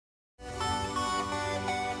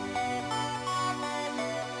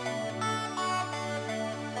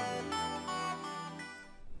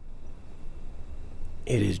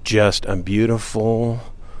It is just a beautiful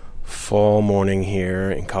fall morning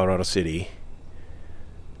here in Colorado City.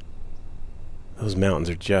 Those mountains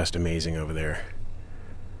are just amazing over there.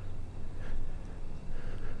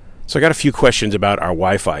 So I got a few questions about our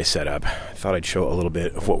Wi-Fi setup. I thought I'd show a little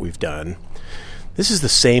bit of what we've done. This is the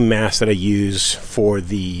same mast that I use for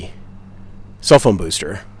the cell phone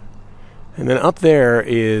booster. And then up there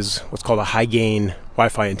is what's called a high gain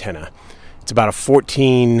Wi-Fi antenna. It's about a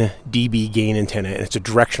 14 dB gain antenna, and it's a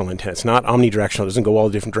directional antenna. It's not omnidirectional. It doesn't go all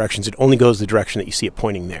the different directions. It only goes the direction that you see it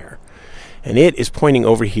pointing there. And it is pointing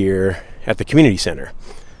over here at the community center.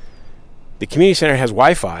 The community center has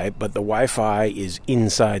Wi-Fi, but the Wi-Fi is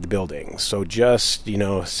inside the building. So just,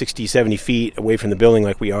 60, 70 feet away from the building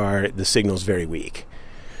like we are, the signal's very weak.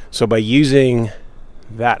 So by using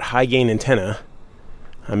that high gain antenna,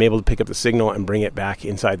 I'm able to pick up the signal and bring it back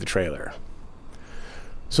inside the trailer.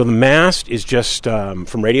 So the mast is just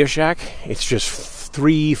from Radio Shack. It's just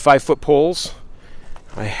 3 5-foot poles.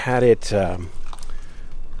 I had it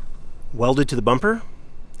welded to the bumper,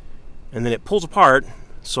 and then it pulls apart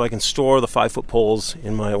so I can store the 5-foot poles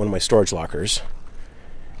in one of my storage lockers.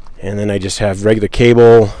 And then I just have regular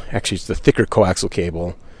cable. Actually, it's the thicker coaxial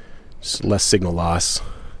cable, just less signal loss.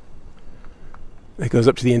 It goes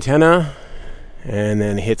up to the antenna and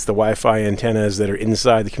then hits the Wi-Fi antennas that are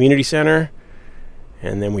inside the community center,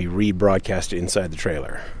 and then we rebroadcast it inside the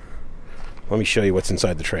trailer. Let me show you what's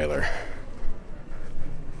inside the trailer.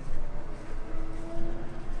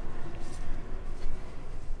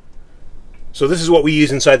 So this is what we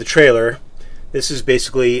use inside the trailer. This is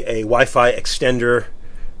basically a Wi-Fi extender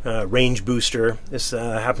range booster. This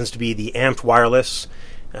happens to be the amped wireless.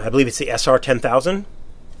 I believe it's the SR10000.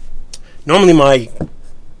 Normally my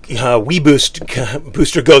weBoost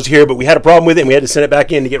booster goes here, but we had a problem with it and we had to send it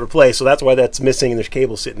back in to get replaced, so that's why that's missing and there's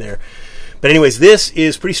cable sitting there. But anyways, this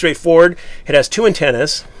is pretty straightforward. It has 2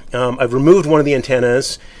 antennas. I've removed one of the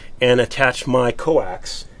antennas and attached my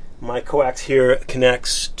coax. My coax here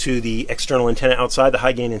connects to the external antenna outside, the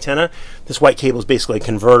high gain antenna. This white cable is basically a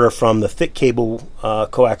converter from the thick cable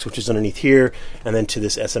coax, which is underneath here, and then to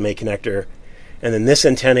this SMA connector. And then this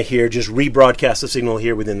antenna here just rebroadcasts the signal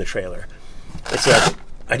here within the trailer.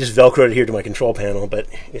 I just velcroed it here to my control panel, but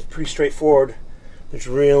it's pretty straightforward. There's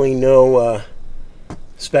really no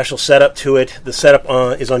special setup to it. The setup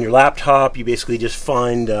is on your laptop. You basically just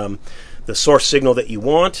find the source signal that you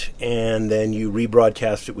want, and then you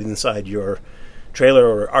rebroadcast it inside your trailer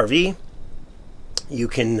or RV. You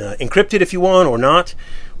can encrypt it if you want or not.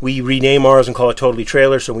 We rename ours and call it Totally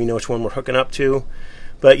Trailer so we know which one we're hooking up to.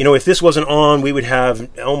 But, if this wasn't on, we would have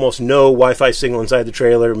almost no Wi-Fi signal inside the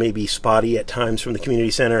trailer, maybe spotty at times from the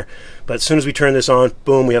community center. But as soon as we turn this on,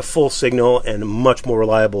 boom, we have full signal and a much more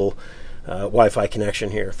reliable Wi-Fi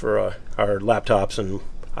connection here for our laptops and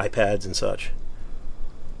iPads and such.